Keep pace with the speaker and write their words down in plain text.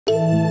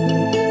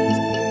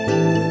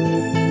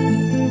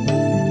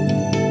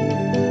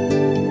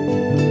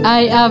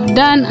I have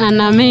done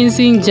an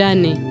amazing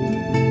journey.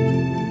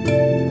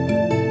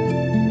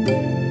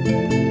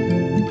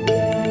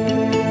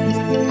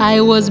 I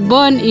was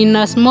born in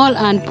a small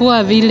and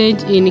poor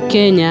village in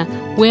Kenya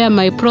where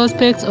my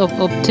prospects of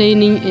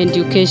obtaining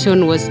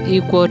education was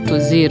equal to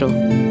zero.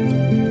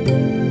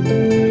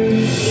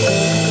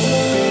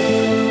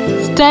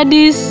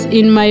 Studies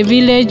in my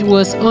village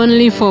was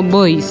only for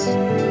boys.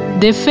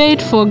 The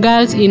fate for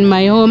girls in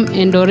my home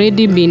had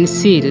already been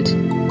sealed,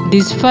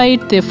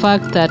 despite the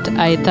fact that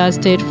I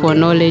thirsted for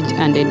knowledge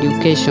and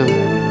education.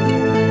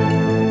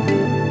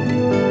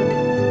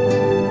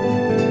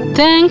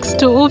 Thanks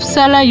to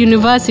Uppsala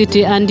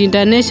University and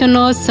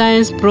International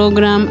Science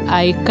Program,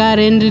 I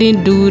currently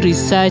do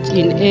research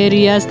in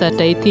areas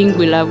that I think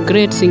will have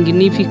great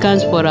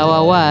significance for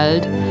our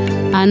world,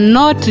 and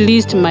not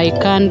least my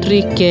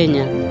country,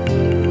 Kenya.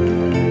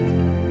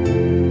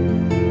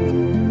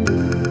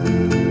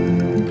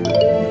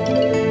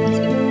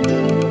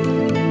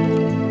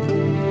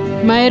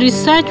 My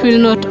research will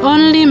not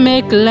only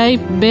make life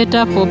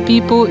better for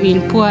people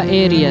in poor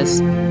areas,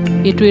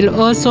 it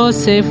will also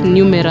save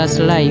numerous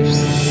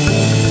lives.